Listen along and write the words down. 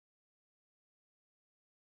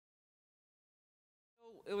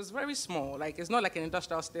it was very small. Like, it's not like an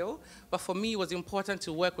industrial still, but for me, it was important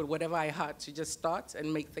to work with whatever I had to just start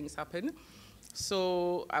and make things happen.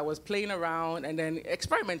 So I was playing around and then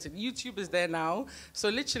experimenting. YouTube is there now, so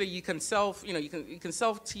literally you can you can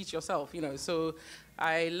self-teach yourself, So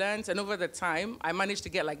I learned, and over the time, I managed to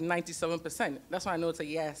get like 97%. That's why I know that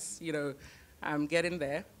yes, I'm getting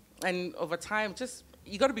there. And over time,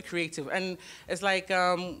 you got to be creative. And it's like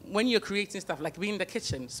when you're creating stuff, like being in the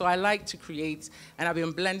kitchen. So I like to create, and I've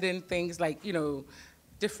been blending things like,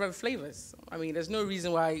 different flavors. I mean, there's no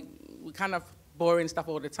reason why we kind of boring stuff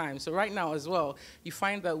all the time. So right now as well, you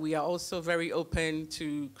find that we are also very open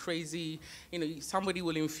to crazy, somebody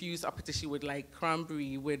will infuse appetition with like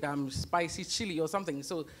cranberry, with spicy chili or something.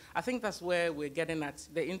 So I think that's where we're getting at.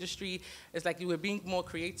 The industry is like we're being more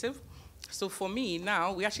creative. So for me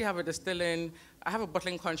now, we actually have I have a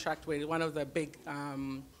bottling contract with one of the big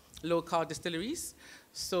local distilleries.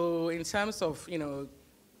 So in terms of,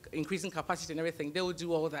 increasing capacity and everything, they will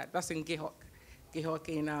do all that. That's in Gihok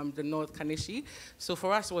in the North Kanishi. So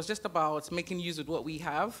for us, it was just about making use of what we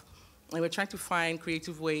have, and we're trying to find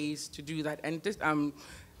creative ways to do that. And this,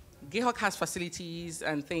 Gihok has facilities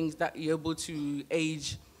and things that you're able to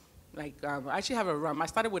age. Like, I actually have a rum. I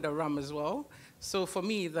started with a rum as well. So for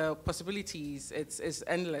me, the possibilities, it's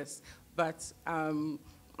endless. But I'm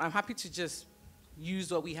happy to just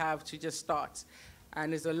use what we have to just start.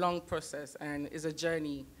 And it's a long process, and it's a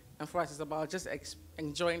journey. And for us, it's about just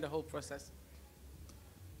enjoying the whole process.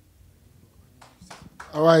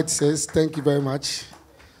 All right, sis, thank you very much.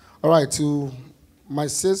 All right, to my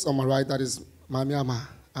sis on my right, that is Mami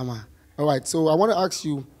Amma. All right, so I want to ask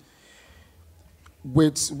you,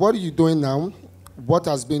 with what are you doing now? What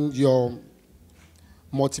has been your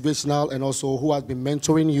motivational, and also who has been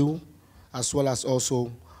mentoring you, as well as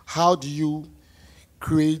also how do you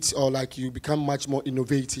create or like you become much more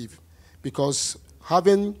innovative? Because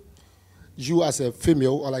having you as a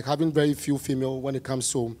female, or like having very few female when it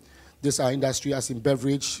comes to this industry as in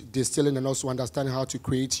beverage, distilling, and also understanding how to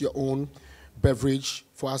create your own beverage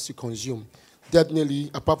for us to consume. Definitely,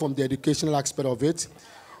 apart from the educational aspect of it,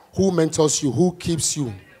 who mentors you, who keeps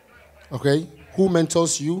you, okay? Who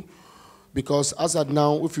mentors you? Because as of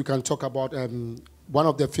now, if you can talk about one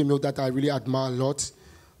of the female that I really admire a lot,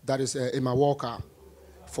 that is Emma Walker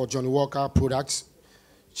for Johnny Walker products.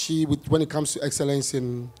 She, when it comes to excellence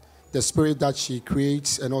in the spirit that she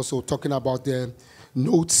creates, and also talking about the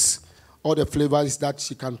notes, all the flavors that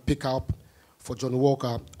she can pick up for Johnny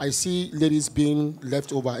Walker. I see ladies being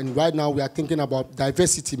left over, and right now we are thinking about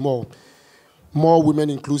diversity more women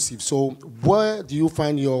inclusive. So where do you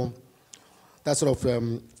find that sort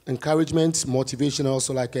of encouragement, motivation,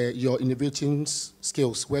 also like your innovating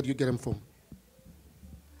skills? Where do you get them from?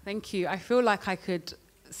 Thank you. I feel like I could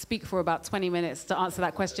speak for about 20 minutes to answer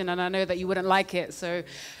that question, and I know that you wouldn't like it, so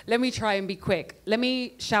let me try and be quick. Let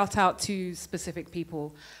me shout out to specific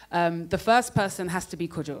people. The first person has to be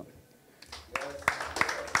Kojo.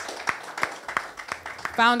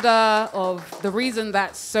 Founder of the reason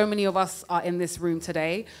that so many of us are in this room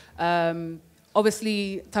today.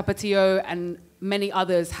 Obviously, Tapatheo and many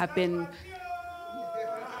others have been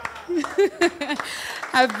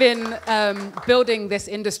building this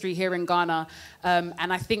industry here in Ghana.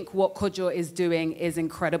 And I think what Kojo is doing is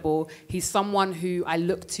incredible. He's someone who I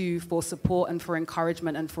look to for support and for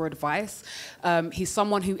encouragement and for advice. He's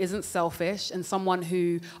someone who isn't selfish, and someone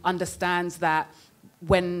who understands that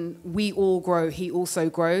when we all grow, he also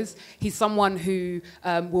grows. He's someone who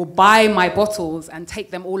will buy my bottles and take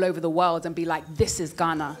them all over the world and be like, this is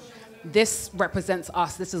Ghana. This represents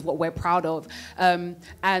us. This is what we're proud of.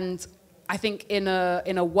 And I think in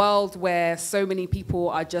a world where so many people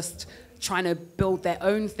are just trying to build their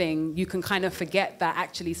own thing, you can kind of forget that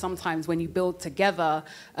actually sometimes when you build together,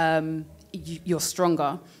 you're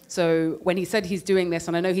stronger. So when he said he's doing this,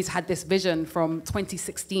 and I know he's had this vision from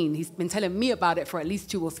 2016, he's been telling me about it for at least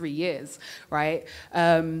 2 or 3 years, right?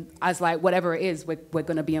 As like, whatever it is, we're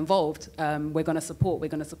gonna be involved. We're gonna support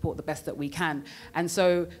the best that we can. And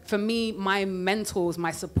so for me, my mentors,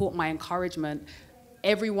 my support, my encouragement,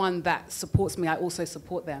 everyone that supports me, I also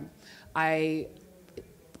support them.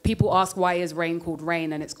 People ask, why is Rain called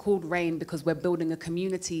Rain? And it's called Rain because we're building a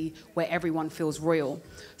community where everyone feels real.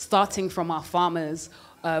 Starting from our farmers,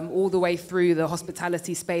 all the way through the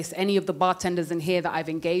hospitality space, any of the bartenders in here that I've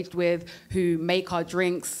engaged with, who make our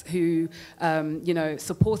drinks, who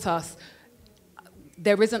support us,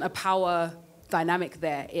 there isn't a power dynamic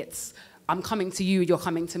there. It's, I'm coming to you, you're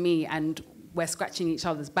coming to me, and we're scratching each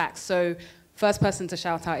other's backs. So first person to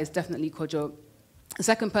shout out is definitely Kojo. The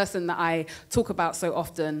second person that I talk about so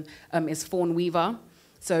often is Fawn Weaver.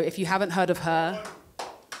 So if you haven't heard of her,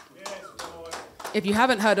 If you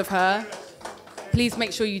haven't heard of her, please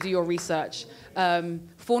make sure you do your research.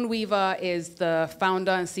 Fawn Weaver is the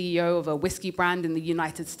founder and CEO of a whiskey brand in the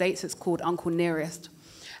United States. It's called Uncle Nearest.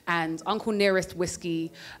 And Uncle Nearest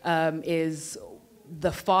whiskey is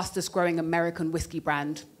the fastest growing American whiskey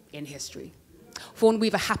brand in history. Fawn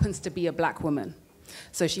Weaver happens to be a black woman.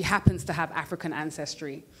 So she happens to have African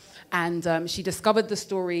ancestry. And she discovered the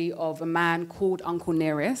story of a man called Uncle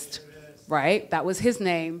Nearest, right? That was his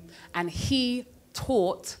name. And he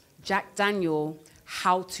taught Jack Daniel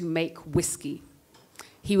how to make whiskey.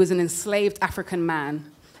 He was an enslaved African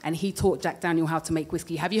man, and he taught Jack Daniel how to make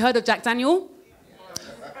whiskey. Have you heard of Jack Daniel?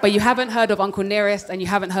 But you haven't heard of Uncle Nearest, and you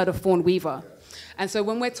haven't heard of Fawn Weaver. And so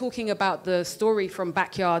when we're talking about the story from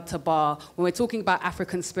backyard to bar, when we're talking about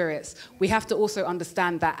African spirits, we have to also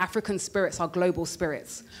understand that African spirits are global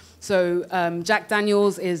spirits. So Jack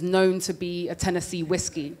Daniel's is known to be a Tennessee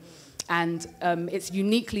whiskey. And it's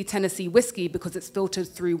uniquely Tennessee whiskey because it's filtered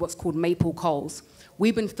through what's called maple coals.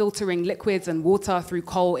 We've been filtering liquids and water through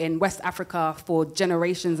coal in West Africa for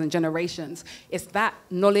generations and generations. It's that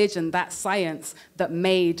knowledge and that science that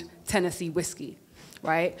made Tennessee whiskey,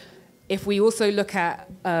 right? If we also look at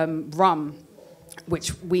rum,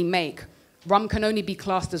 which we make, rum can only be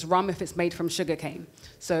classed as rum if it's made from sugarcane.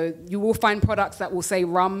 So you will find products that will say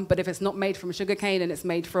rum, but if it's not made from sugarcane and it's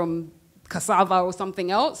made from cassava or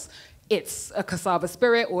something else, it's a cassava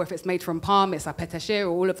spirit, or if it's made from palm, it's a pétaché, or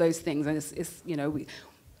all of those things. And it's you know,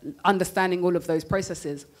 understanding all of those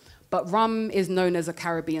processes. But rum is known as a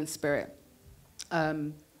Caribbean spirit.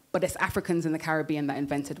 But it's Africans in the Caribbean that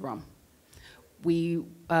invented rum. We,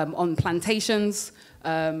 on plantations,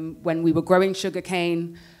 when we were growing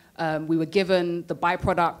sugarcane, we were given the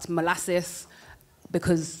byproduct molasses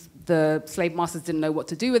because the slave masters didn't know what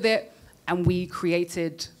to do with it, and we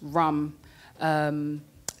created rum.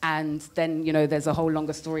 And then, you know, there's a whole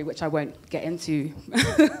longer story which I won't get into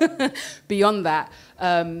beyond that.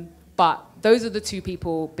 But those are the two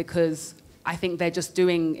people because I think they're just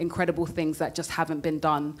doing incredible things that just haven't been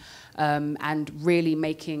done and really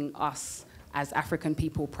making us as African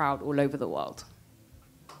people proud all over the world.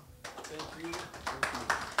 Thank you.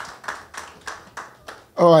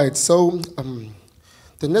 All right, so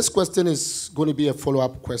the next question is going to be a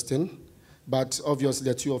follow-up question, but obviously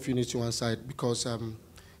the two of you need to answer it because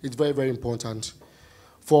it's very, very important.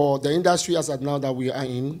 For the industry as of now that we are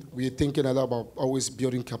in, we're thinking a lot about always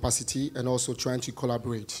building capacity and also trying to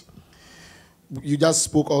collaborate. You just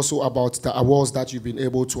spoke also about the awards that you've been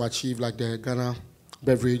able to achieve, like the Ghana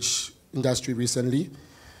beverage industry recently.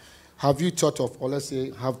 Have you thought of, or let's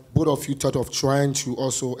say, have both of you thought of trying to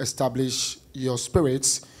also establish your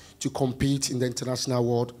spirits to compete in the international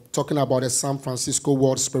world? Talking about the San Francisco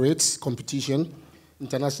World Spirits Competition,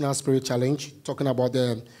 International Spirit Challenge, talking about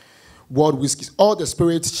the world whiskeys, all the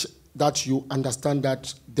spirits that you understand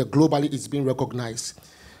that the globally is being recognized.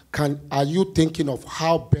 Are you thinking of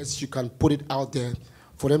how best you can put it out there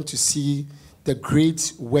for them to see the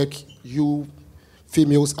great work you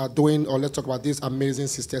females are doing, or let's talk about these amazing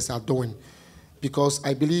sisters are doing? Because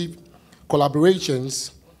I believe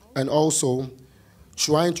collaborations and also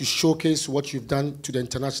trying to showcase what you've done to the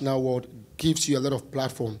international world gives you a lot of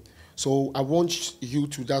platform. So I want you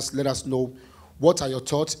to just let us know what are your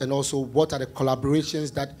thoughts and also what are the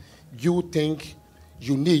collaborations that you think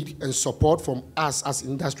you need and support from us as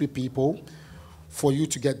industry people for you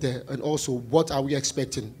to get there. And also what are we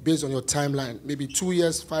expecting based on your timeline? Maybe 2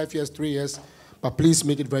 years, 5 years, 3 years, but please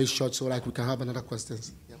make it very short so like we can have another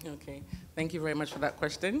questions. Yeah. Okay, thank you very much for that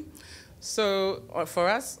question. So for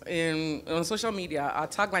us, on social media, our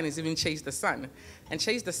tagline is even Chase the Sun. And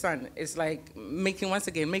Chase the Sun is like making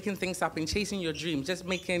things happen, chasing your dream, just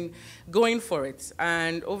going for it.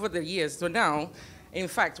 And over the years, so now, in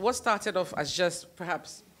fact, what started off as just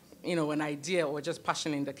perhaps, you know, an idea or just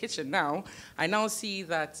passion in the kitchen now, I now see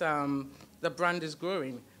that the brand is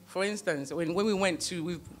growing. For instance, when we went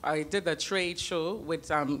to, I did a trade show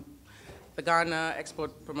with the Ghana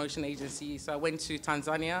Export Promotion Agency. So I went to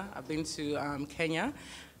Tanzania, I've been to Kenya,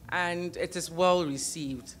 and it is well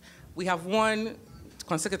received. We have won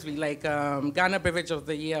consecutively, like Ghana Beverage of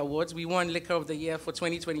the Year awards. We won Liquor of the Year for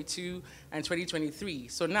 2022 and 2023.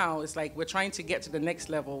 So now it's like we're trying to get to the next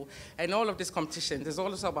level. And all of these competitions is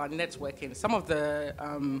also about networking. Some of the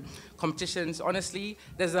competitions, honestly,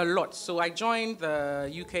 there's a lot. So I joined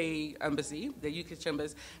the UK Embassy, the UK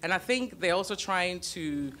Chambers, and I think they're also trying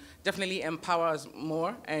to definitely empower us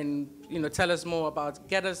more and, you know, tell us more about,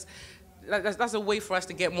 get us. That's a way for us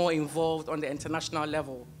to get more involved on the international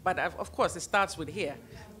level. But of course, it starts with here.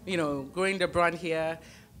 You know, growing the brand here,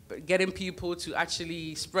 getting people to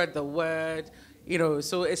actually spread the word, You know,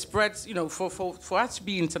 so it spreads, you know, for us to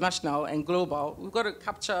be international and global, we've got to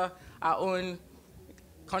capture our own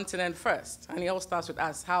continent first. And it all starts with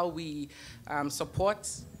us, how we support,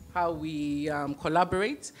 how we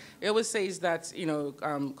collaborate. It always says that, you know,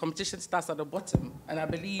 competition starts at the bottom. And I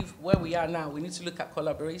believe where we are now, we need to look at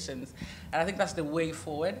collaborations. And I think that's the way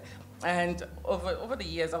forward. And over the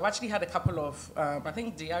years, I've actually had a couple of, I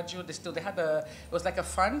think Diageo, it was like a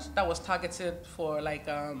fund that was targeted for like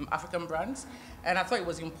African brands. And I thought it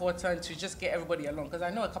was important to just get everybody along, because I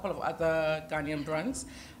know a couple of other Ghanaian brands.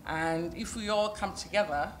 And if we all come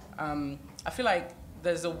together, I feel like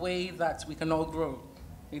there's a way that we can all grow,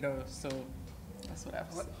 you know, so that's what I have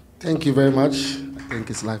to say. Thank you very much. I think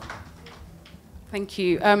it's live. Thank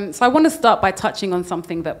you. So I want to start by touching on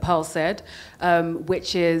something that Pearl said,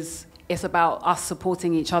 which is, it's about us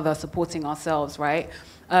supporting each other, supporting ourselves, right?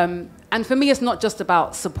 And for me, it's not just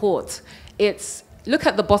about support. It's, look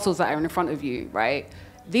at the bottles that are in front of you, right?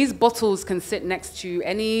 These bottles can sit next to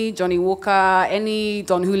any Johnny Walker, any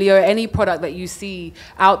Don Julio, any product that you see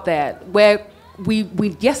out there, where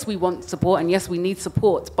yes, we want support, and yes, we need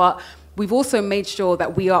support, but we've also made sure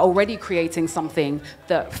that we are already creating something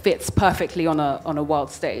that fits perfectly on a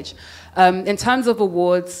world stage. In terms of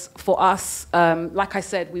awards, for us, like I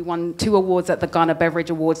said, we won 2 awards at the Ghana Beverage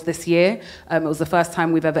Awards this year. It was the first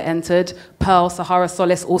time we've ever entered. Pearl, Sahara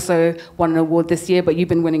Solace also won an award this year, but you've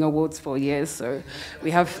been winning awards for years, so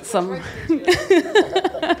we have some.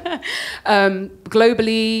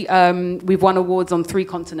 Globally, we've won awards on 3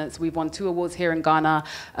 continents. We've won 2 awards here in Ghana.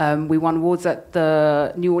 We won awards at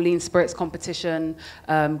the New Orleans Spirits Competition,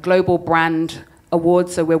 Global Brand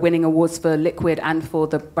Awards, so we're winning awards for liquid and for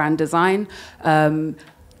the brand design.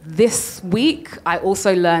 This week, I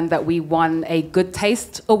also learned that we won a Good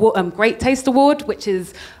Taste Award, Great Taste Award, which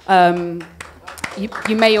is,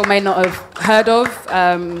 you may or may not have heard of,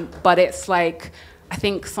 but it's like, I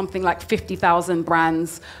think something like 50,000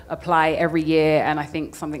 brands apply every year, and I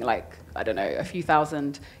think something like, I don't know, a few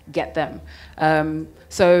thousand get them.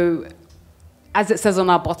 So, as it says on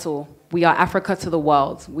our bottle, we are Africa to the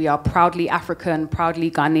world. We are proudly African,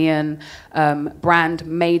 proudly Ghanaian, brand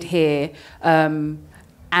made here. And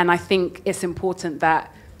I think it's important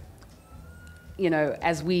that, you know,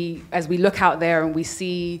 as we look out there and we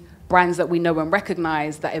see brands that we know and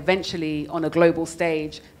recognize, that eventually on a global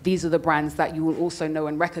stage, these are the brands that you will also know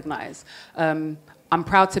and recognize. I'm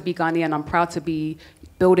proud to be Ghanaian. I'm proud to be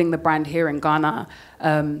building the brand here in Ghana.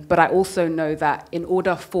 But I also know that in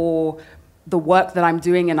order for the work that I'm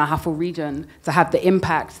doing in Ahafo region to have the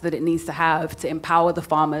impact that it needs to have, to empower the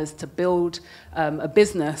farmers, to build a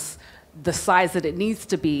business the size that it needs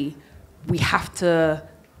to be, we have to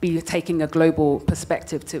be taking a global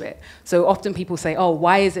perspective to it. So often people say, oh,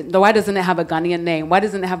 why doesn't it have a Ghanaian name? Why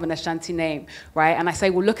doesn't it have an Ashanti name, right? And I say,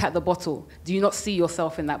 well, look at the bottle. Do you not see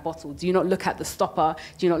yourself in that bottle? Do you not look at the stopper?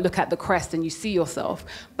 Do you not look at the crest and you see yourself?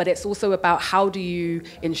 But it's also about how do you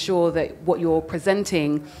ensure that what you're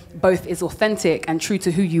presenting both is authentic and true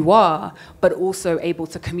to who you are, but also able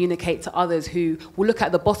to communicate to others who will look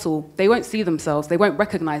at the bottle, they won't see themselves, they won't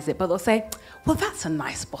recognize it, but they'll say, well, that's a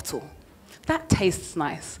nice bottle. That tastes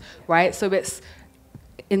nice, right? So it's,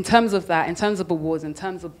 in terms of that, in terms of awards, in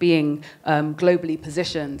terms of being globally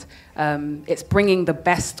positioned, it's bringing the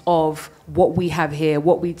best of what we have here,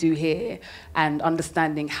 what we do here, and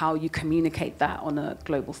understanding how you communicate that on a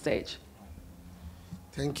global stage.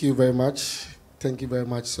 Thank you very much. Thank you very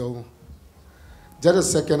much. So, just a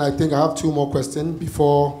second, I think I have 2 more questions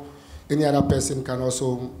before any other person can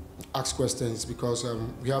also ask questions, because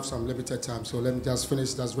we have some limited time. So let me just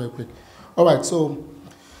finish that very quick. All right, so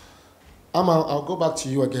Amma, I'll go back to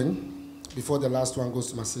you again before the last one goes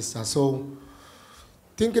to my sister. So,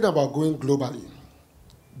 thinking about going globally,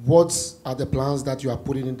 what are the plans that you are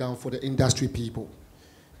putting down for the industry people?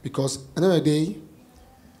 Because at the end of the day,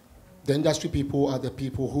 the industry people are the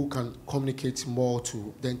people who can communicate more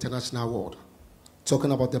to the international world.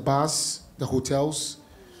 Talking about the bars, the hotels,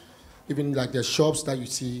 even like the shops that you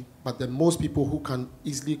see, but the most people who can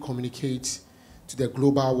easily communicate to the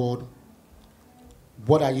global world.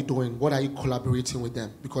 What are you doing? What are you collaborating with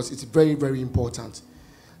them? Because it's very, very important.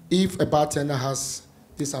 If a bartender has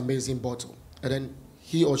this amazing bottle, and then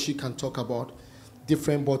he or she can talk about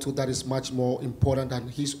different bottle that is much more important than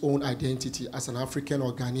his own identity as an African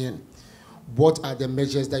or Ghanaian, what are the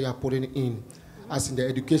measures that you are putting in? As in the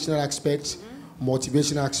educational aspect,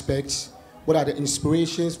 motivational aspect, what are the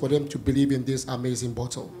inspirations for them to believe in this amazing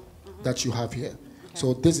bottle that you have here? Okay.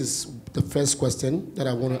 So this is the first question that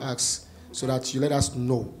I want to ask, so that you let us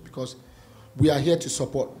know, because we are here to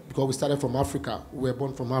support, because we started from Africa, we were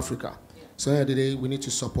born from Africa. So at the end of the day, we need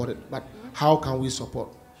to support it. But how can we support?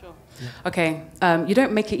 Sure. Okay, you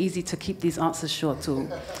don't make it easy to keep these answers short, too.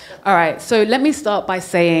 All right, so let me start by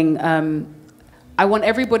saying I want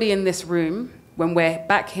everybody in this room, when we're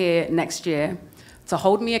back here next year, to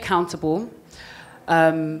hold me accountable.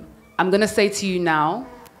 I'm going to say to you now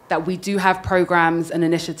that we do have programs and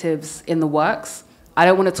initiatives in the works. I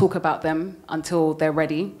don't want to talk about them until they're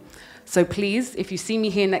ready. So please, if you see me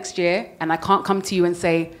here next year and I can't come to you and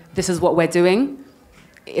say, this is what we're doing,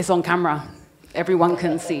 it's on camera. Everyone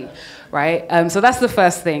can see, right? So that's the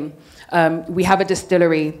first thing. We have a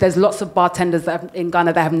distillery. There's lots of bartenders in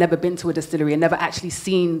Ghana that have never been to a distillery and never actually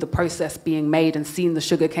seen the process being made and seen the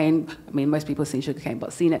sugarcane. I mean, most people have seen sugarcane,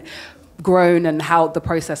 but seen it grown and how the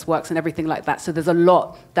process works and everything like that. So there's a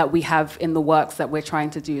lot that we have in the works that we're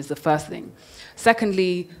trying to do is the first thing.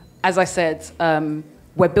 Secondly, as I said,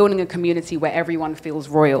 we're building a community where everyone feels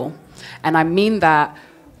royal. And I mean that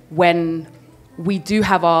when we do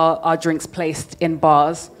have our drinks placed in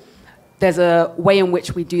bars, there's a way in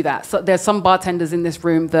which we do that. So there's some bartenders in this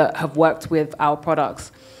room that have worked with our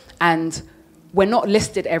products. And we're not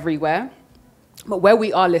listed everywhere, but where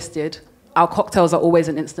we are listed, our cocktails are always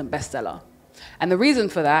an instant bestseller. And the reason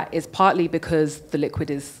for that is partly because the liquid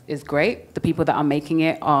is great, the people that are making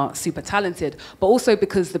it are super talented, but also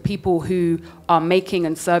because the people who are making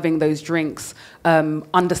and serving those drinks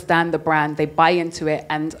understand the brand, they buy into it,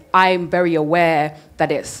 and I'm very aware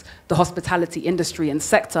that it's the hospitality industry and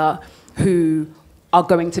sector who are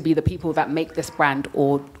going to be the people that make this brand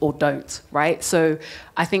or don't, right? So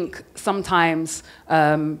I think sometimes,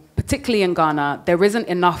 particularly in Ghana, there isn't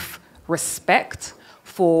enough respect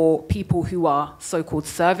for people who are so-called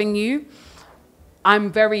serving you.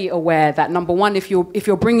 I'm very aware that, number one, if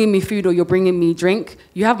you're bringing me food or you're bringing me drink,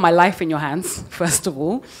 you have my life in your hands, first of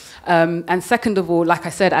all. And second of all, like I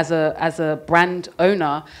said, as a brand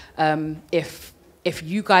owner, if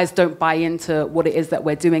you guys don't buy into what it is that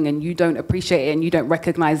we're doing and you don't appreciate it and you don't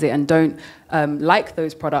recognize it and don't like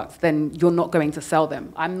those products, then you're not going to sell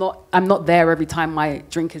them. I'm not there every time my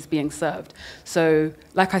drink is being served. So,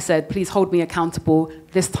 like I said, please hold me accountable.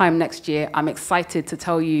 This time next year, I'm excited to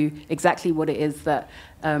tell you exactly what it is that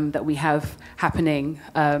that we have happening.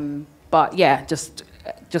 But yeah, just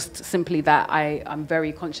simply that I'm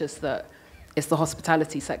very conscious that it's the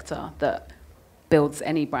hospitality sector that builds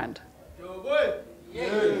any brand.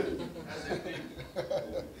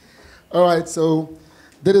 All right, so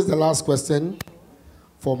that is the last question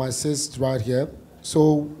for my sis right here.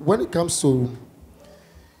 So when it comes to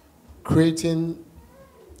creating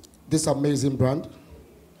this amazing brand,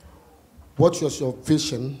 what was your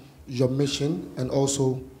vision, your mission, and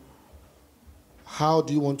also how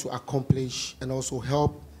do you want to accomplish and also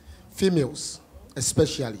help females,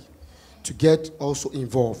 especially, to get also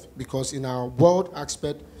involved? Because in our world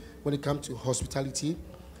aspect, when it comes to hospitality,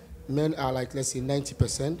 men are like, let's say,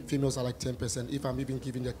 90%, females are like 10%, if I'm even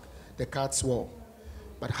giving the card swirl.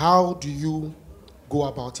 But how do you go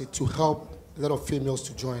about it to help a lot of females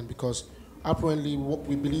to join? Because apparently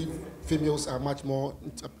we believe females are much more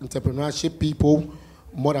entrepreneurship people,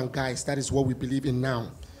 more than guys. That is what we believe in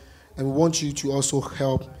now. And we want you to also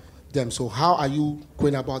help them. So how are you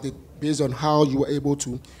going about it based on how you were able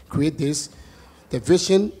to create this, the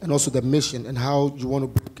vision and also the mission, and how you want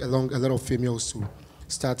to bring along a lot of females to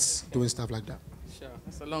start doing stuff like that? Sure,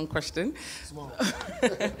 that's a long question.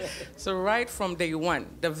 So right from day one,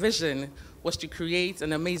 the vision was to create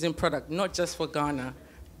an amazing product, not just for Ghana,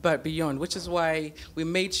 but beyond, which is why we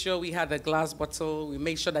made sure we had a glass bottle, we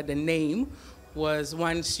made sure that the name was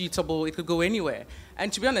one suitable, it could go anywhere.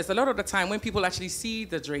 And to be honest, a lot of the time when people actually see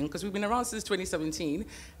the drink, because we've been around since 2017,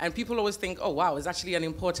 and people always think, oh wow, it's actually an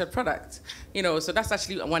imported product. You know, so that's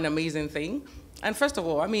actually one amazing thing. And first of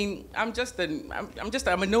all, I mean, I'm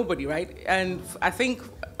a nobody, right? And I think,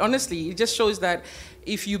 honestly, it just shows that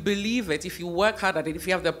if you believe it, if you work hard at it, if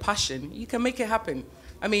you have the passion, you can make it happen.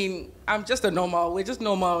 I mean, we're just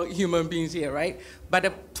normal human beings here, right? But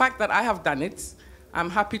the fact that I have done it, I'm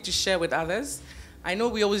happy to share with others. I know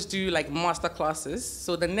we always do like master classes.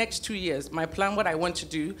 So the next 2 years, my plan, what I want to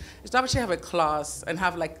do is to actually have a class and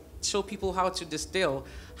have like, show people how to distill,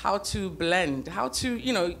 how to blend, how to,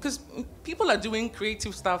 you know, because people are doing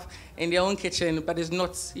creative stuff in their own kitchen, but it's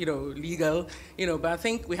not, you know, legal, you know, but I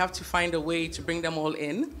think we have to find a way to bring them all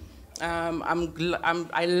in.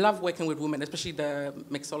 I love working with women, especially the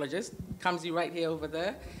mixologist. Kamsi right here over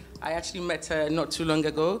there. I actually met her not too long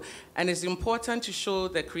ago, and it's important to show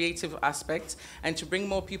the creative aspect and to bring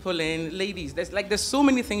more people in. Ladies, there's so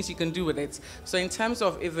many things you can do with it. So in terms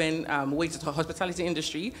of even ways to the hospitality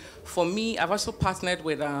industry, for me, I've also partnered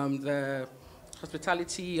with the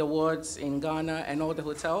hospitality awards in Ghana and all the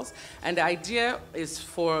hotels. And the idea is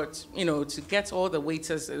for, to get all the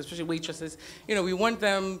waiters, especially waitresses, we want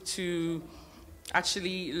them to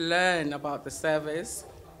actually learn about the service,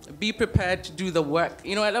 be prepared to do the work.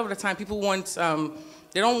 A lot of the time people want,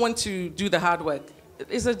 they don't want to do the hard work.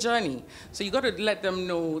 It's a journey. So you got to let them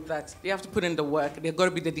know that they have to put in the work. They've got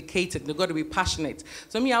to be dedicated. They've got to be passionate.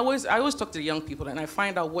 So I always talk to the young people and I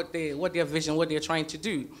find out what their vision, what they're trying to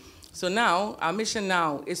do. So now, our mission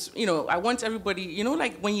now is, I want everybody,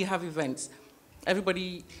 like when you have events,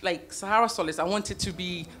 everybody, like Sahara Solace, I want it to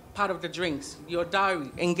be part of the drinks, your diary,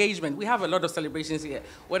 engagement. We have a lot of celebrations here,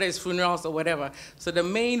 whether it's funerals or whatever. So the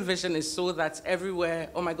main vision is so that everywhere,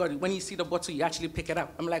 oh my God, when you see the bottle, you actually pick it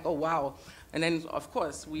up. I'm like, oh, wow. And then, of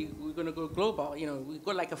course, we're going to go global. We've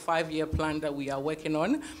got like a 5-year plan that we are working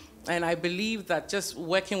on. And I believe that just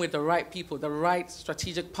working with the right people, the right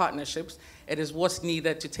strategic partnerships, it is what's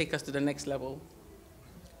needed to take us to the next level.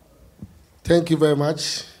 Thank you very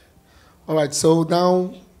much. All right, so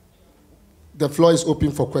now the floor is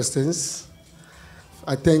open for questions.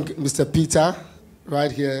 I think Mr. Peter,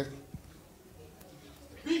 right here.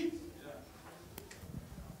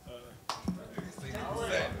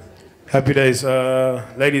 Happy days.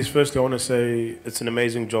 Ladies, firstly, I want to say it's an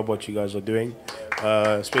amazing job what you guys are doing,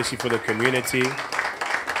 especially for the community.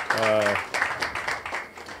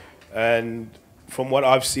 And from what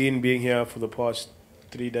I've seen being here for the past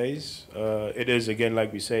 3 days, it is, again,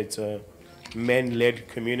 like we say, it's a men-led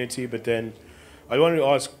community. But then I wanted to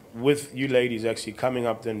ask, with you ladies actually coming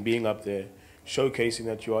up there and being up there, showcasing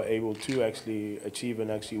that you are able to actually achieve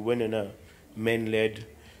and actually win in a men-led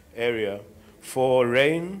area, for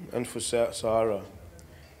Rain and for Sahara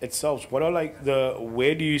itself, what are like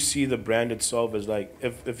where do you see the brand itself as, like,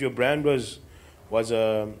 if your brand was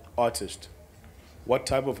a artist, what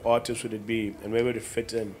type of artist would it be and where would it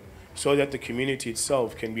fit in, so that the community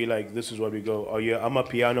itself can be like, this is where we go. Are you an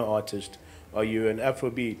amapiano artist? Are you an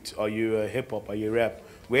Afrobeat? Are you a hip hop? Are you rap?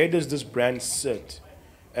 Where does this brand sit,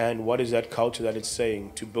 and what is that culture that it's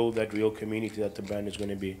saying to build that real community that the brand is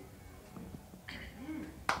going to be?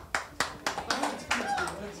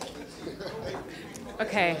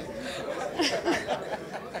 Okay.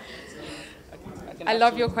 I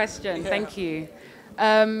love your question. Thank you.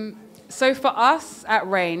 So for us at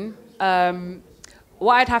Rain,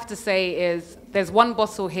 what I'd have to say is there's one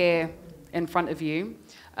bottle here in front of you,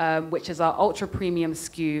 which is our ultra premium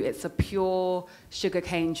SKU. It's a pure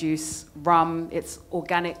sugarcane juice rum. It's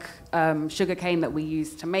organic sugarcane that we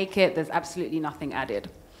use to make it. There's absolutely nothing added.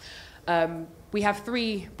 We have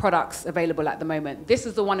 3 products available at the moment. This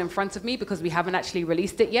is the one in front of me because we haven't actually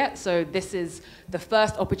released it yet. So this is the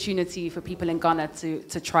first opportunity for people in Ghana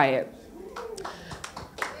to try it.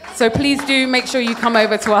 So please do make sure you come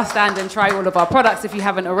over to our stand and try all of our products if you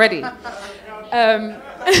haven't already.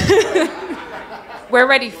 We're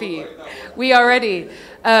ready for you. We are ready.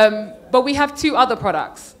 But we have 2 other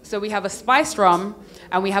products. So we have a spiced rum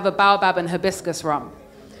and we have a baobab and hibiscus rum.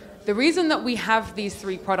 The reason that we have these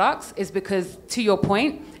 3 products is because, to your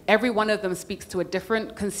point, every one of them speaks to a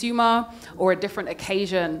different consumer or a different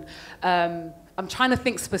occasion. I'm trying to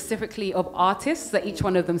think specifically of artists that each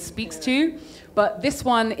one of them speaks to, but this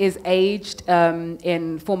one is aged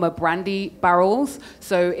in former brandy barrels.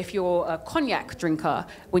 So if you're a cognac drinker,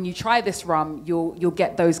 when you try this rum, you'll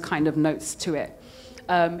get those kind of notes to it.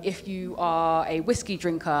 If you are a whiskey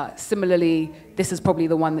drinker, similarly, this is probably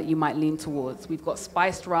the one that you might lean towards. We've got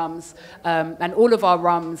spiced rums, and all of our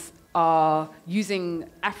rums are using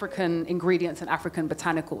African ingredients and African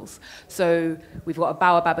botanicals. So we've got a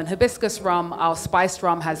baobab and hibiscus rum. Our spiced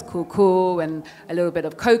rum has kuku and a little bit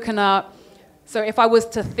of coconut. So if I was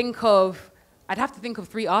to think of, I'd have to think of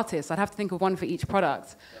 3 artists. I'd have to think of one for each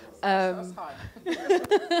product. That's hard.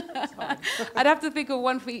 That's hard. I'd have to think of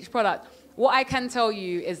one for each product. What I can tell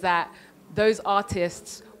you is that those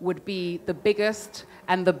artists would be the biggest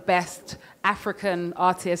and the best African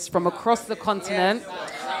artists from across the continent.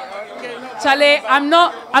 Chale, I'm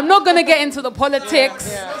not going to get into the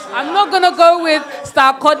politics. I'm not going to go with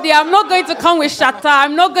Star Kodia. I'm not going to come with Shatta.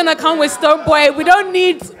 I'm not going to come with Stone Boy. We don't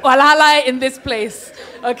need Walhalla in this place.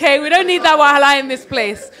 Okay? We don't need that Walhalla in this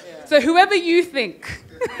place. So whoever you think,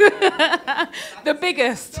 the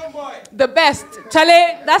biggest, the best,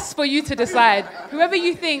 Chale, that's for you to decide. Whoever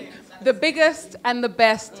you think, the biggest and the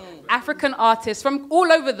best African artists from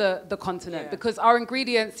all over the continent, because our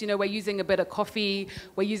ingredients, we're using a bit of coffee,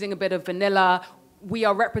 we're using a bit of vanilla, we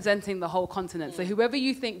are representing the whole continent. So whoever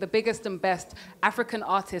you think the biggest and best African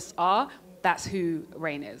artists are, that's who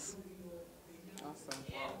Rain is. Awesome.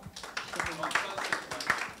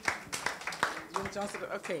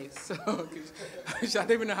 Okay, so I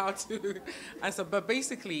don't even know how to answer, but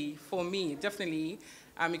basically, for me, definitely,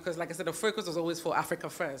 because like I said, the focus was always for Africa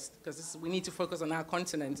first, because we need to focus on our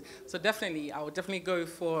continent. So definitely, I would definitely go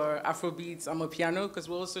for Afrobeats, Amapiano, because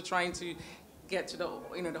we're also trying to get to the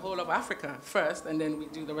the whole of Africa first, and then we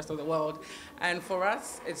do the rest of the world. And for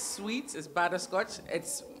us, it's sweet, it's butterscotch,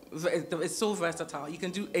 it's so versatile. You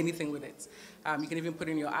can do anything with it. You can even put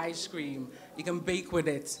in your ice cream. You can bake with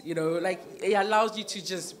it. Like it allows you to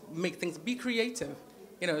just make things, be creative.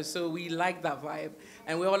 So we like that vibe,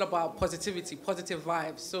 and we're all about positivity, positive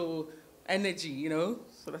vibes. So energy,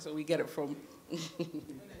 So that's where we get it from.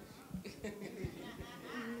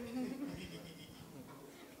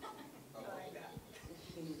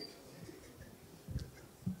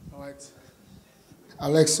 All right,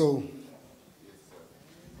 Alexo.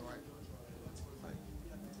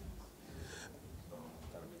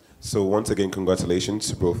 So once again, congratulations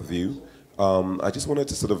to both of you. I just wanted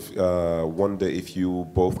to sort of wonder if you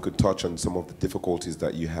both could touch on some of the difficulties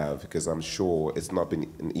that you have, because I'm sure it's not been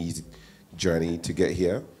an easy journey to get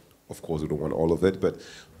here. Of course, we don't want all of it, but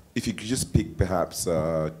if you could just pick perhaps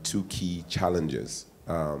 2 key challenges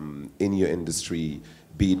in your industry,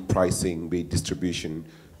 be it pricing, be it distribution,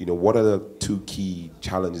 what are the 2 key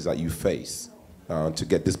challenges that you face to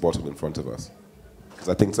get this bottle in front of us? Because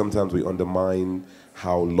I think sometimes we undermine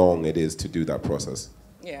how long it is to do that process.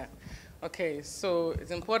 Yeah. Okay, so it's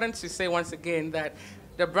important to say once again that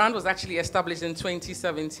the brand was actually established in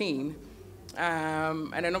 2017.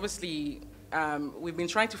 And then obviously, we've been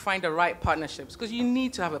trying to find the right partnerships, because you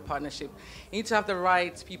need to have a partnership. You need to have the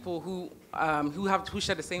right people who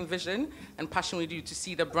share the same vision and passion with you to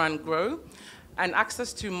see the brand grow. And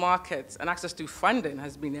access to markets and access to funding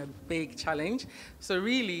has been a big challenge. So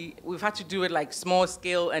really, we've had to do it like small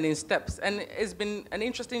scale and in steps. And it's been an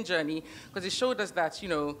interesting journey, because it showed us that,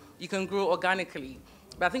 you can grow organically.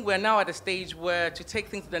 But I think we're now at a stage where to take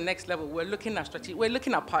things to the next level, we're looking at strategy, we're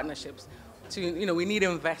looking at partnerships. We need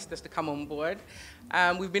investors to come on board.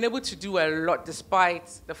 We've been able to do a lot despite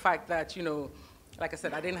the fact that, like I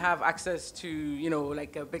said, I didn't have access to,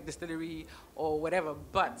 like a big distillery or whatever.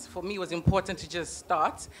 But for me, it was important to just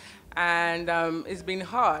start. And it's been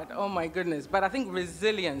hard, oh my goodness. But I think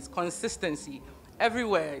resilience, consistency,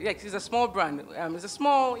 everywhere. Yeah, it's a small brand. It's a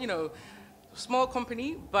small, small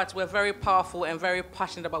company, but we're very powerful and very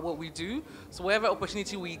passionate about what we do. So wherever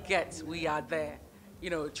opportunity we get, we are there.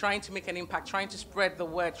 Trying to make an impact, trying to spread the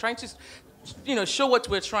word, trying to, show what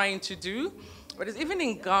we're trying to do. But it's even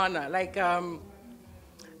in Ghana, like,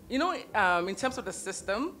 in terms of the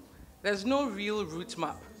system, there's no real route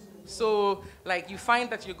map. So, like, you find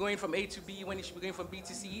that you're going from A to B when you should be going from B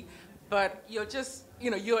to C, but you're just,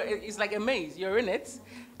 it's like a maze. You're in it,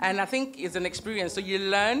 and I think it's an experience. So you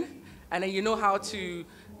learn, and then you know how to,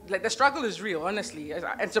 like, the struggle is real, honestly.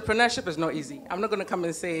 Entrepreneurship is not easy. I'm not going to come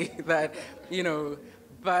and say that,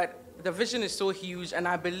 but the vision is so huge, and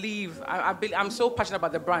I believe, I'm so passionate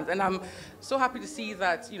about the brand, and I'm so happy to see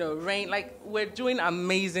that, Rain, like, we're doing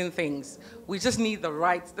amazing things. We just need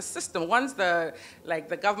the system. Once the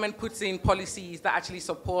government puts in policies that actually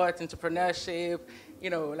support entrepreneurship,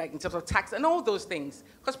 like in terms of tax and all those things.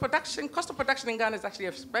 Because cost of production in Ghana is actually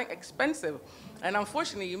expensive. And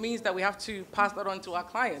unfortunately, it means that we have to pass that on to our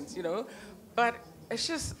clients, But it's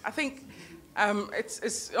just, I think,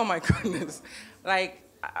 it's oh my goodness. Like,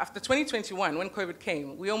 after 2021, when COVID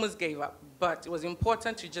came, we almost gave up. But it was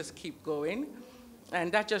important to just keep going.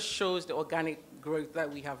 And that just shows the organic growth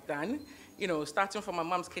that we have done. Starting from my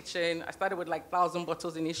mom's kitchen, I started with like 1,000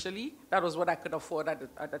 bottles initially. That was what I could afford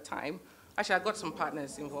at the time. Actually, I got some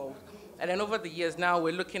partners involved. And then over the years now,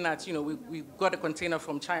 we're looking at, we got a container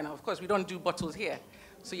from China. Of course, we don't do bottles here.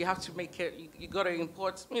 So you have to make it, you got to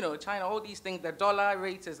import, China, all these things. The dollar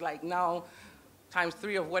rate is like now times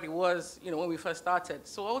 3 of what it was, when we first started.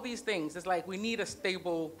 So all these things, it's like we need a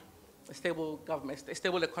stable government, a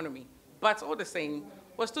stable economy. But all the same,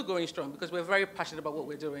 we're still going strong because we're very passionate about what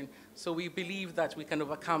we're doing. So we believe that we can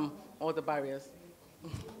overcome all the barriers.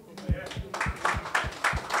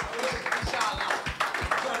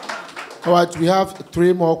 All right, we have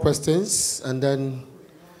 3 more questions, and then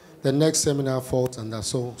the next seminar falls under.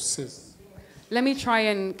 So, sis. Let me try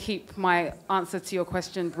and keep my answer to your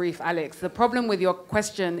question brief, Alex. The problem with your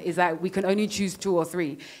question is that we can only choose 2 or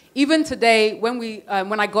 3. Even today,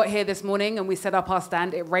 when I got here this morning and we set up our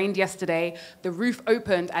stand, it rained yesterday. The roof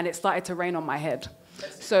opened and it started to rain on my head.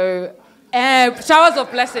 So, showers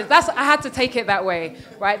of blessings. I had to take it that way,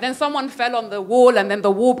 right? Then someone fell on the wall and then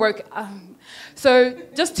the wall broke. So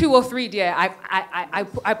just 2 or 3, dear.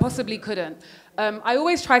 I possibly couldn't. I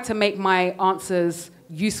always try to make my answers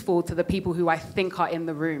useful to the people who I think are in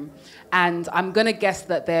the room. And I'm going to guess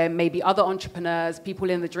that there may be other entrepreneurs, people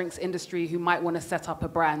in the drinks industry who might want to set up a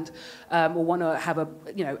brand or want to have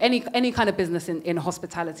any kind of business in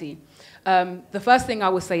hospitality. The first thing I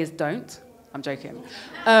would say is don't. I'm joking.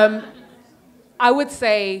 I would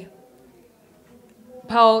say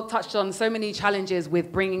Pearl touched on so many challenges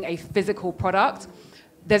with bringing a physical product.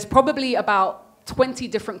 There's probably about 20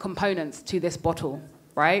 different components to this bottle,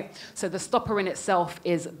 right? So the stopper in itself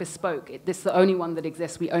is bespoke. This is the only one that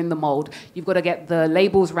exists. We own the mold. You've got to get the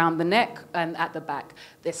labels around the neck and at the back.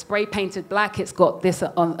 They're spray painted black. It's got this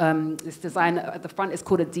this design at the front. It's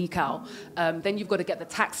called a decal. Then you've got to get the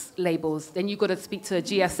tax labels. Then you've got to speak to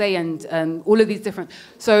GSA and all of these different.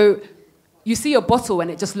 So you see a bottle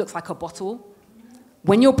and it just looks like a bottle.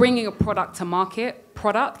 When you're bringing a product to market,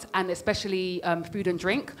 and especially food and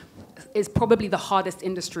drink, is probably the hardest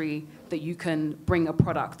industry that you can bring a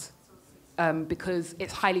product because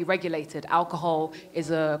it's highly regulated. Alcohol is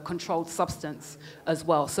a controlled substance as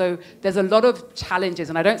well. So there's a lot of challenges,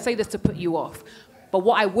 and I don't say this to put you off, but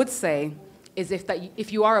what I would say is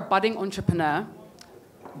if you are a budding entrepreneur,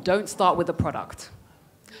 don't start with a product.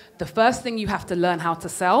 The first thing you have to learn how to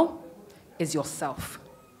sell is yourself.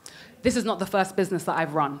 This is not the first business that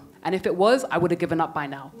I've run. And if it was, I would have given up by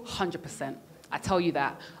now, 100%. I tell you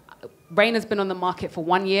that. Rain has been on the market for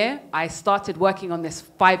 1 year. I started working on this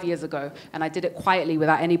 5 years ago, and I did it quietly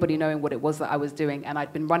without anybody knowing what it was that I was doing, and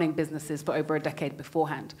I'd been running businesses for over a decade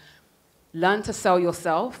beforehand. Learn to sell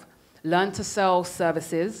yourself, learn to sell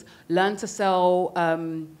services, learn to sell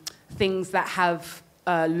things that have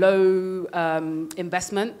low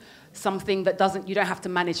investment, something that you don't have to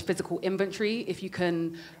manage physical inventory. If you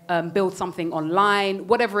can build something online,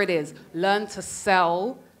 whatever it is, learn to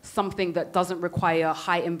sell something that doesn't require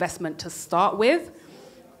high investment to start with.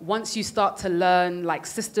 Once you start to learn like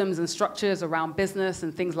systems and structures around business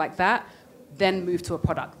and things like that, then move to a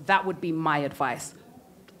product. That would be my advice.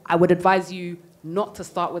 I would advise you not to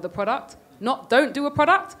start with a product. Don't do a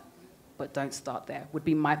product, but don't start there, would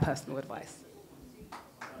be my personal advice.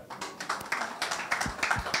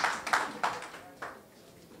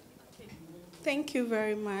 Thank you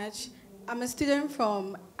very much. I'm a student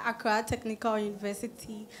from Accra Technical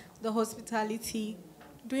University,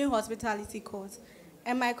 doing hospitality course.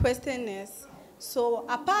 And my question is, so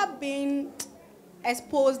apart being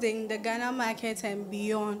exposed in the Ghana market and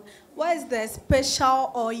beyond, what is the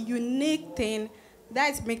special or unique thing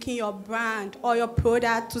that's making your brand or your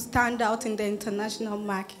product to stand out in the international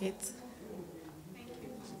market? Thank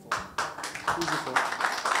you.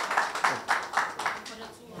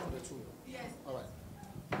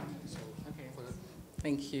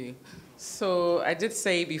 Thank you. So I did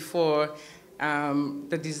say before,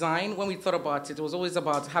 the design, when we thought about it, it was always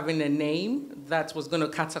about having a name that was going to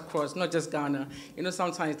cut across, not just Ghana. You know,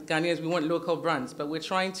 sometimes Ghanaians, we want local brands, but we're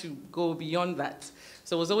trying to go beyond that.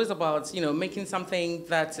 So it was always about, making something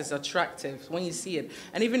that is attractive when you see it.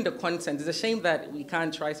 And even the content. It's a shame that we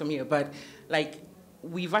can't try some here, but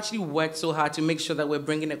we've actually worked so hard to make sure that we're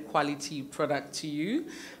bringing a quality product to you.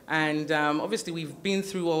 And obviously, we've been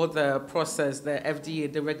through all the process, the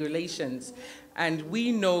FDA, the regulations. And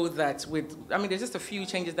we know that there's just a few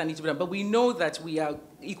changes that need to be done, but we know that we are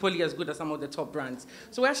equally as good as some of the top brands.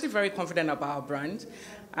 So we're actually very confident about our brand.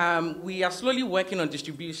 We are slowly working on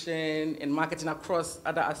distribution and marketing across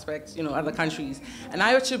other aspects, other countries. And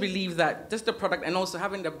I actually believe that just the product and also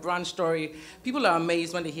having the brand story, people are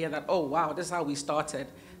amazed when they hear that, oh, wow, this is how we started.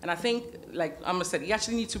 And I think, like Amma said, you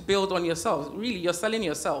actually need to build on yourself. Really, you're selling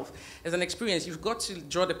yourself as an experience. You've got to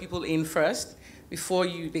draw the people in first before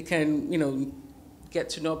they can, get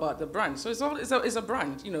to know about the brand. So it's a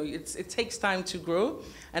brand. It takes time to grow.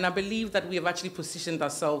 And I believe that we have actually positioned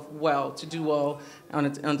ourselves well to do well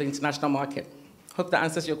on the international market. Hope that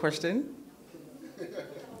answers your question.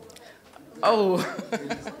 Oh.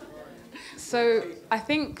 So I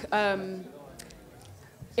think,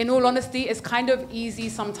 in all honesty, it's kind of easy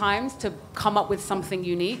sometimes to come up with something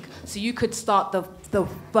unique. So you could start the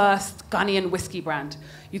first Ghanaian whiskey brand.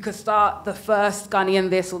 You could start the first Ghanaian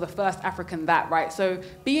this or the first African that, right? So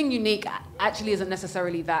being unique actually isn't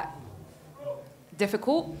necessarily that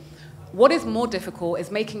difficult. What is more difficult is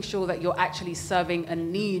making sure that you're actually serving a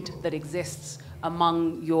need that exists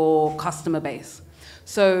among your customer base.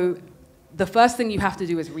 So the first thing you have to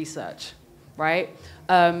do is research, right?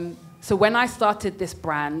 So when I started this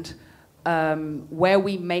brand, where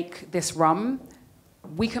we make this rum,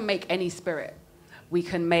 we can make any spirit. We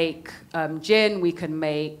can make gin, we can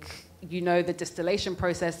make, the distillation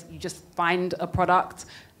process. You just find a product,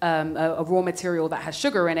 a raw material that has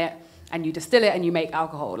sugar in it, and you distill it and you make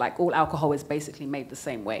alcohol. Like all alcohol is basically made the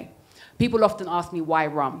same way. people often ask me why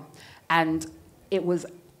rum, and it was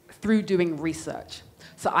through doing research.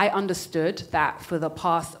 So I understood that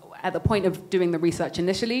at the point of doing the research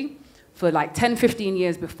initially, for like 10, 15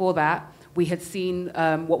 years before that, we had seen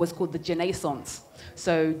what was called the Ginaissance.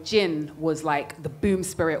 So gin was like the boom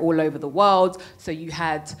spirit all over the world. So you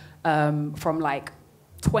had from like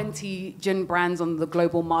 20 gin brands on the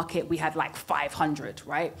global market, we had like 500,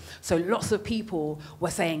 right? So lots of people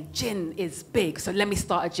were saying gin is big, so let me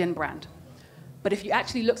start a gin brand. But if you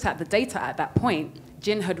actually looked at the data at that point,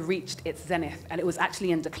 gin had reached its zenith and it was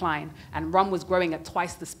actually in decline, and rum was growing at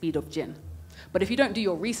twice the speed of gin. But if you don't do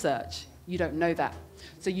your research, you don't know that.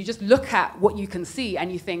 So you just look at what you can see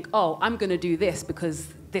and you think, oh, I'm gonna do this because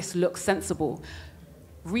this looks sensible.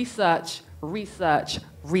 Research, research,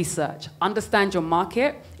 research. Understand your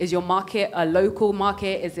market. Is your market a local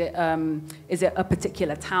market? Is it a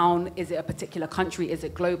particular town? Is it a particular country? Is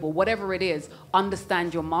it global? Whatever it is,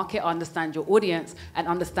 understand your market, understand your audience, and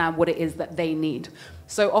understand what it is that they need.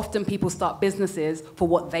 So often people start businesses for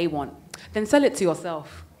what they want. Then sell it to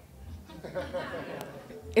yourself.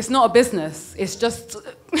 It's not a business, it's just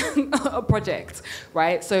a project,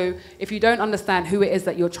 right? So if you don't understand who it is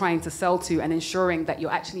that you're trying to sell to and ensuring that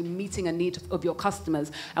you're actually meeting a need of your customers,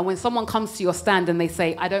 and when someone comes to your stand and they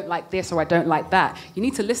say, I don't like this or I don't like that, you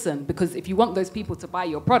need to listen, because if you want those people to buy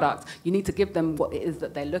your product, you need to give them what it is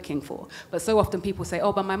that they're looking for. But so often people say,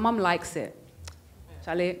 oh, but my mum likes it.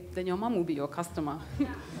 Charlie, then your mum will be your customer.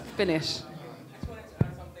 Finish.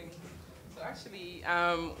 Actually,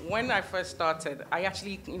 when I first started, I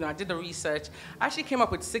actually, I did the research. I actually came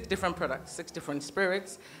up with 6 different products, 6 different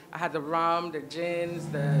spirits. I had the rum, the gins,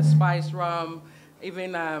 the spiced rum,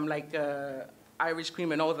 even Irish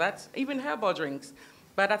cream and all that, even herbal drinks.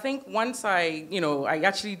 But I think once I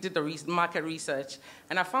actually did the market research,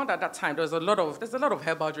 and I found at that time there's a lot of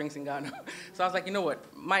herbal drinks in Ghana. So I was like, you know what,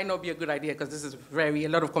 might not be a good idea because this is a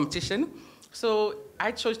lot of competition. So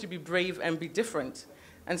I chose to be brave and be different.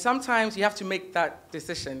 And sometimes you have to make that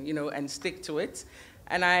decision, and stick to it.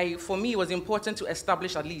 And for me, it was important to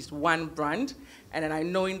establish at least one brand, and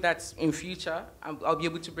then knowing that in future, I'll be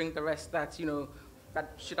able to bring the rest that,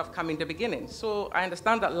 that should have come in the beginning. So I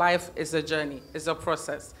understand that life is a journey, it's a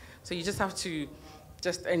process. So you just have to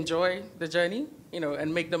just enjoy the journey,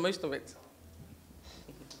 and make the most of it.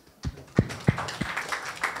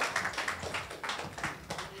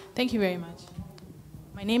 Thank you very much.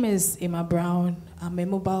 My name is Amma Brown. I'm a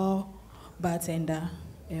mobile bartender,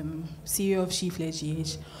 CEO of Shifle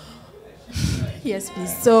GH. Yes,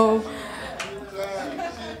 please. So,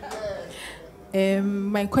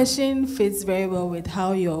 my question fits very well with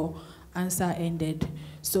how your answer ended.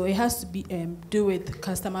 So it has to be do with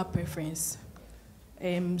customer preference.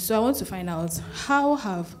 So I want to find out, how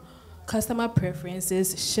have customer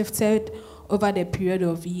preferences shifted over the period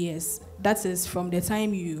of years? That is, from the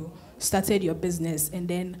time you started your business, and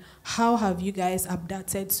then how have you guys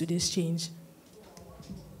adapted to this change?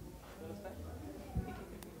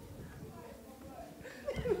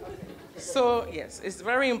 So yes, it's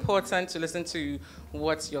very important to listen to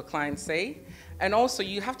what your clients say, and also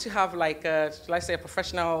you have to have like a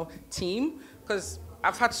professional team, because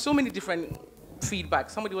I've had so many different feedback.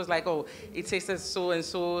 Somebody was like, oh, it tastes so and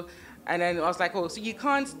so, and then I was like, oh, so you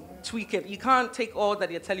can't tweak it, you can't take all that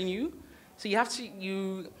they're telling you, so you have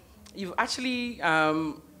to You've actually,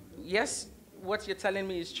 yes, what you're telling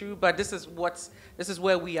me is true, but this is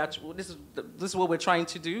where we are. This is what we're trying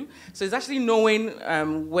to do. So it's actually knowing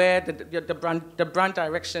where the brand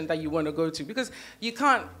direction that you want to go to, because you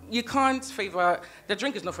can't favor. The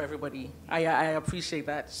drink is not for everybody. I appreciate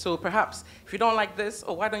that. So perhaps if you don't like this,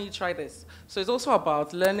 why don't you try this? So it's also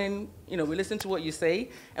about learning. We listen to what you say,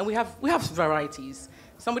 and we have varieties.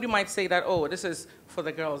 Somebody might say that, oh, this is for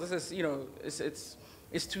the girls. This is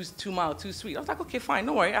it's too mild, too sweet. I was like, okay, fine,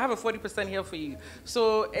 don't worry. I have a 40% here for you.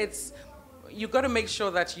 So you've got to make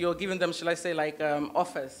sure that you're giving them, shall I say, like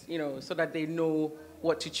offers, so that they know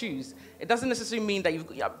what to choose. It doesn't necessarily mean that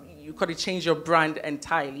you've got to change your brand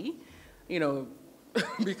entirely,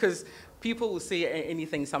 because people will say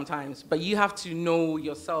anything sometimes. But you have to know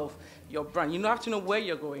yourself, your brand. You have to know where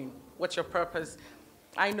you're going, what's your purpose.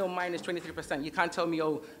 I know mine is 23%. You can't tell me,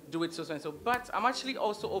 oh, do it so and so. But I'm actually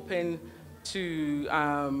also open to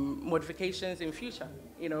modifications in future,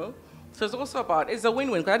 So it's also it's a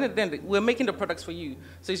win-win, because at the end, we're making the products for you.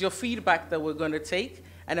 So it's your feedback that we're going to take,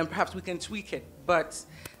 and then perhaps we can tweak it. But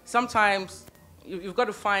sometimes you've got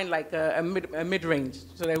to find like a mid-range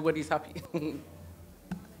so that everybody's happy.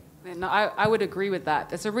 No, I would agree with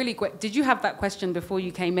that. It's a really great. Did you have that question before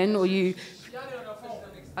you came in, or you?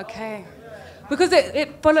 Okay. Because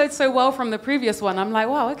it followed so well from the previous one. I'm like,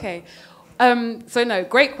 wow, okay. So no,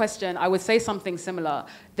 great question. I would say something similar.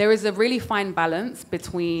 There is a really fine balance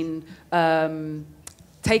between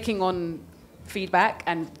taking on feedback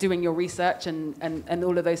and doing your research and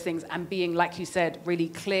all of those things and being, like you said, really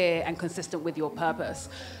clear and consistent with your purpose.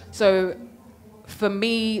 So for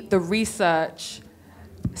me, the research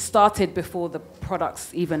started before the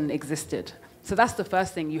products even existed. So that's the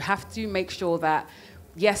first thing. You have to make sure that,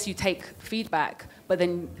 yes, you take feedback, but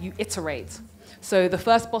then you iterate. So the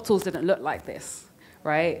first bottles didn't look like this,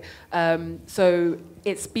 right? So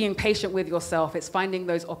it's being patient with yourself. It's finding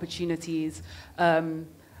those opportunities.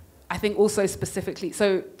 I think also specifically,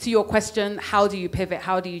 so to your question, how do you pivot?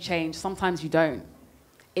 How do you change? Sometimes you don't.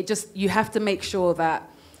 You have to make sure that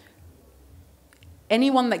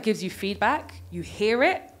anyone that gives you feedback, you hear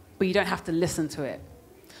it, but you don't have to listen to it.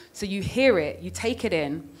 So you hear it, you take it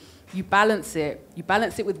in, you balance it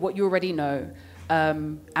with what you already know,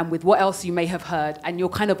 and with what else you may have heard, and you're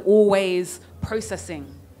kind of always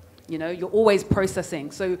processing. You know, you're always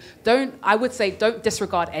processing. So I would say don't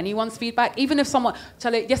disregard anyone's feedback. Even if someone,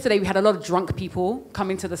 yesterday we had a lot of drunk people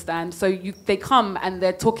coming to the stand. So they come and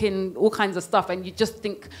they're talking all kinds of stuff and you just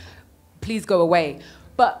think, please go away.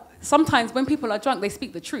 But sometimes when people are drunk, they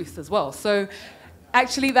speak the truth as well. So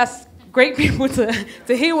actually that's great people to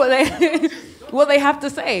hear what they have to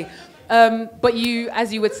say. But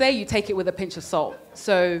as you would say, you take it with a pinch of salt.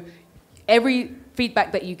 So every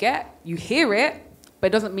feedback that you get, you hear it, but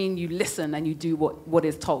it doesn't mean you listen and you do what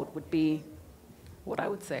is told, would be what I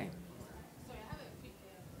would say. Sorry, I have a quick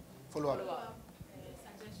follow-up.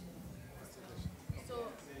 So,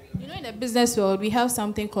 in the business world, we have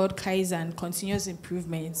something called Kaizen, continuous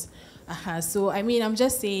improvements. So, I'm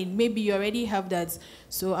just saying, maybe you already have that.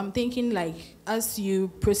 So I'm thinking, like, as you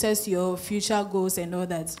process your future goals and all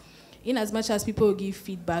that, in as much as people give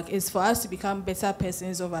feedback, it's for us to become better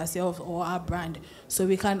persons of ourselves or our brand. So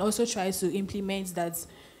we can also try to implement that.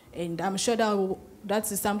 And I'm sure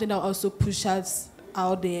that is something that also pushes us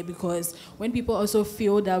out there, because when people also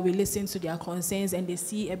feel that we listen to their concerns and they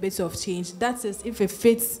see a bit of change, that is, if it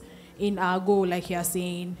fits in our goal, like you're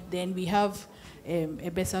saying, then we have a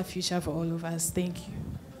better future for all of us. Thank you.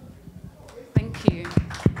 Thank you.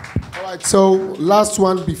 All right, so last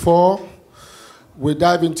one before we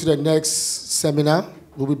dive into the next seminar.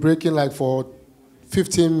 We'll be breaking like for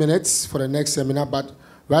 15 minutes for the next seminar, but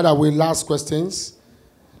right away, last question.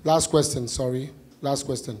 All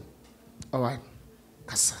right.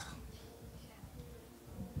 Kasa.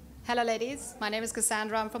 Hello, ladies. My name is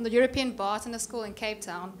Cassandra. I'm from the European Bartender School in Cape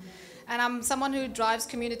Town. And I'm someone who drives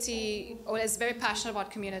community, or is very passionate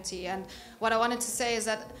about community. And what I wanted to say is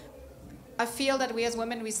that I feel that we as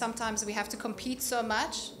women, sometimes we have to compete so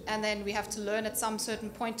much, and then we have to learn at some certain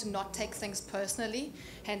point to not take things personally,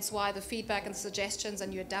 hence why the feedback and suggestions,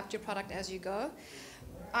 and you adapt your product as you go.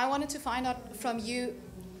 I wanted to find out from you,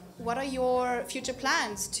 what are your future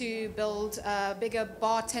plans to build a bigger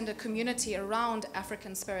bartender community around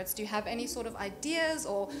African spirits? Do you have any sort of ideas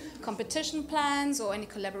or competition plans or any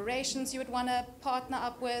collaborations you would want to partner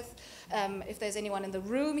up with? If there's anyone in the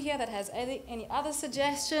room here that has any other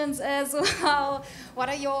suggestions as well, what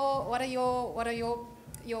are your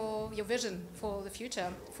vision for the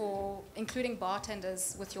future for including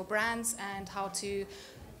bartenders with your brands, and how to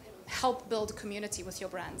help build a community with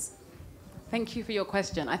your brands? Thank you for your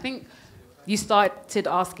question. I think you started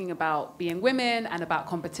asking about being women and about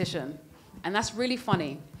competition. And that's really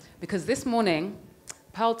funny, because this morning,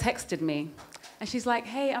 Pearl texted me, and she's like,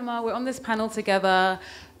 hey, Amma, we're on this panel together.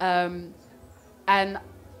 And,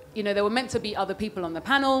 there were meant to be other people on the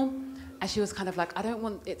panel. And she was kind of like, I don't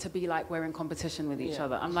want it to be like we're in competition with each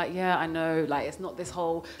other. I'm like, yeah, I know. Like, it's not this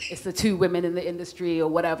whole, it's the two women in the industry or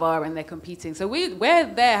whatever, and they're competing. So we're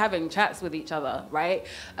there having chats with each other, right?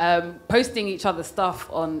 Posting each other's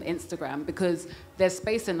stuff on Instagram, because there's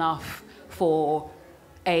space enough for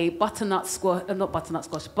a butternut squash, not butternut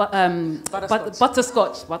squash, but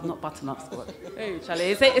butterscotch, but not butternut squash. Hey,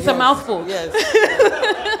 Charlie, it's a mouthful. Yes.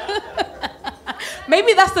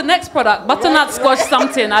 Maybe that's the next product, butternut squash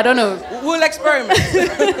something, I don't know. We'll experiment.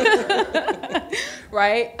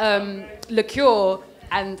 Right? Liqueur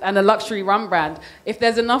and a luxury rum brand. If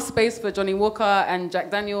there's enough space for Johnny Walker and Jack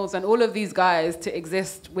Daniels and all of these guys to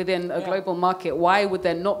exist within a global market, why would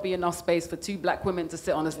there not be enough space for two black women to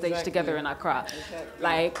sit on a stage together in Accra?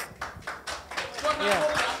 Like,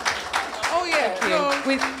 Oh, yeah. No.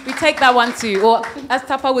 We take that one too. Or as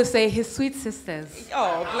Tapa would say, his sweet sisters.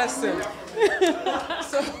 Oh, bless him.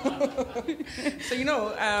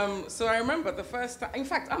 So I remember the first time. In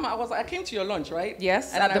fact, Amma, I came to your lunch, right?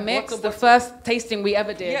 Yes, and at the Mix, the first tasting we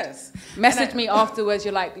ever did. Yes. Message me afterwards.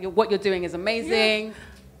 You're like, what you're doing is amazing.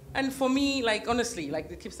 And for me, like honestly, like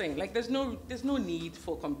they keep saying, like there's no need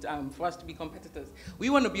for us to be competitors. We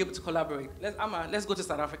want to be able to collaborate. Let's go to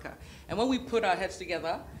South Africa. And when we put our heads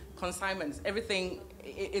together, consignments, everything,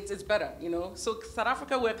 it's better, you know. So South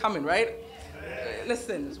Africa, we're coming, right?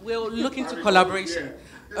 Listen, we're looking to collaboration.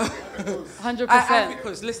 100%.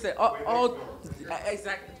 Because listen,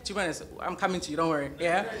 exactly. To be honest, I'm coming to you. Don't worry.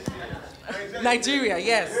 Yeah. Nigeria,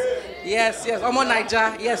 yes. I'm on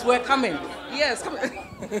Niger. Yes, we're coming. Yes, come.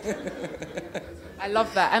 I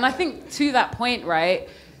love that, and I think to that point, right?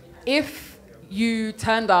 If you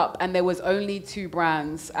turned up and there was only 2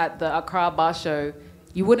 brands at the Accra Bar Show,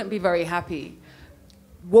 you wouldn't be very happy.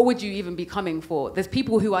 What would you even be coming for? There's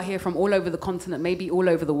people who are here from all over the continent, maybe all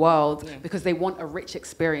over the world, because they want a rich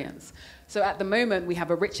experience. So at the moment, we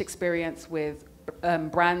have a rich experience with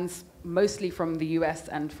brands mostly from the US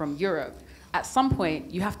and from Europe. At some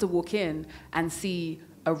point, you have to walk in and see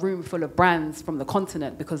a room full of brands from the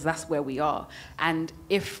continent because that's where we are. And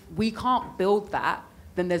if we can't build that,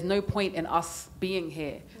 then there's no point in us being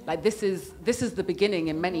here. Like this is the beginning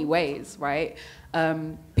in many ways, right?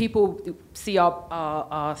 People see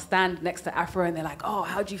our stand next to Afro and they're like, oh,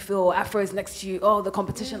 how do you feel? Afro's next to you. Oh, the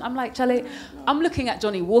competition. I'm like, Charlie, I'm looking at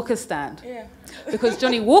Johnny Walker's stand. Yeah. Because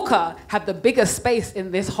Johnny Walker had the biggest space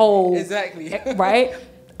in this whole, exactly. Right?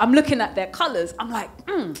 I'm looking at their colors. I'm like,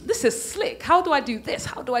 this is slick. How do I do this?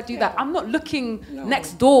 How do I do that? I'm not looking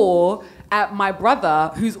next door at my brother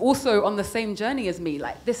who's also on the same journey as me.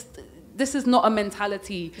 Like this is not a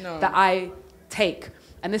mentality that I take.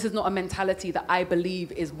 And this is not a mentality that I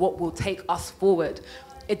believe is what will take us forward.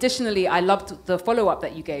 Additionally, I loved the follow-up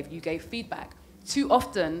that you gave. You gave feedback. Too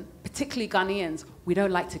often, particularly Ghanaians, we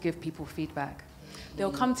don't like to give people feedback.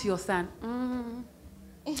 They'll come to your stand, and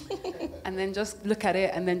then just look at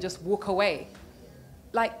it and then just walk away.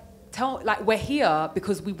 Like we're here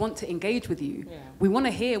because we want to engage with you. Yeah. We want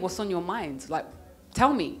to hear what's on your mind. Like,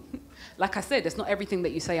 tell me. Like I said, it's not everything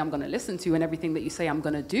that you say I'm going to listen to and everything that you say I'm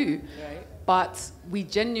going to do. Right. But we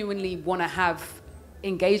genuinely want to have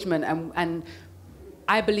engagement, and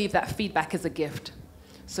I believe that feedback is a gift.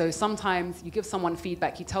 So sometimes you give someone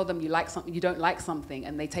feedback, you tell them you like something, you don't like something,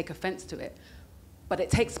 and they take offense to it. But it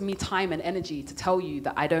takes me time and energy to tell you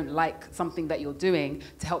that I don't like something that you're doing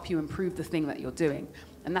to help you improve the thing that you're doing.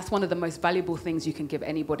 And that's one of the most valuable things you can give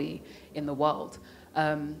anybody in the world.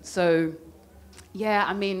 So, yeah,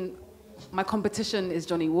 I mean, my competition is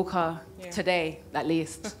Johnny Walker today, at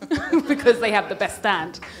least, because they have the best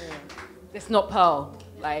stand. Yeah. It's not Pearl.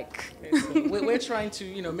 Like, we're trying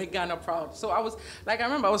to, make Ghana proud. So I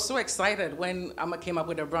remember I was so excited when Amma came up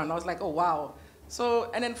with a brand. I was like, oh, wow.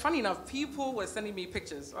 So, and then funny enough, people were sending me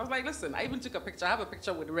pictures. I was like, listen, I even took a picture. I have a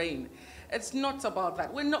picture with Rain. It's not about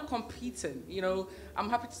that. We're not competing, I'm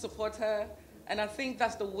happy to support her. And I think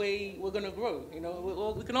that's the way we're going to grow,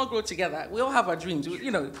 We can all grow together. We all have our dreams.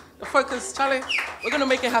 The focus, Charlie, we're going to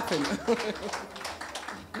make it happen.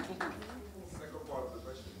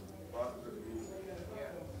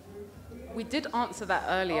 We did answer that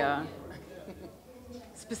earlier.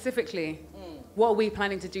 Specifically, what are we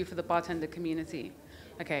planning to do for the bartender community?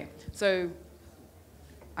 Okay, so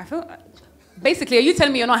I feel... Basically, are you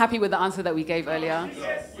telling me you're not happy with the answer that we gave earlier?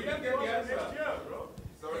 Yes.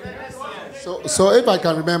 So if I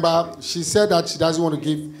can remember, she said that she doesn't want to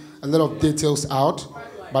give a lot of details out,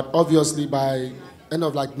 but obviously by end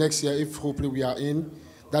of next year, if hopefully we are in,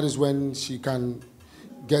 that is when she can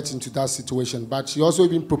get into that situation. But she also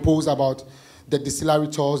even proposed about the distillery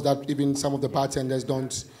tours that even some of the bartenders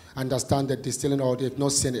don't understand the distilling or they've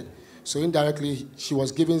not seen it. So indirectly, she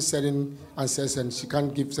was giving certain answers and she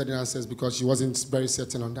can't give certain answers because she wasn't very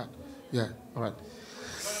certain on that. Yeah, all right.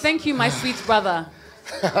 Thank you, my sweet brother.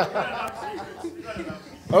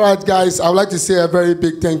 All right, guys, I would like to say a very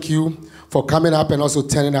big thank you for coming up and also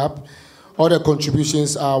turning up. All the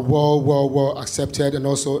contributions are well accepted, and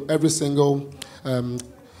also every single,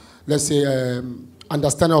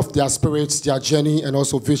 understanding of their spirits, their journey, and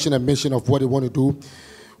also vision and mission of what they want to do.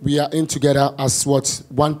 We are in together as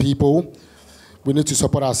one people. We need to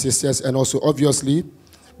support our sisters, and also obviously,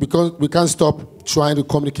 because we can't stop trying to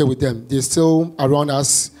communicate with them. They're still around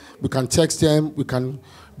us. We can text them. We can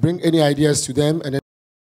bring any ideas to them, and then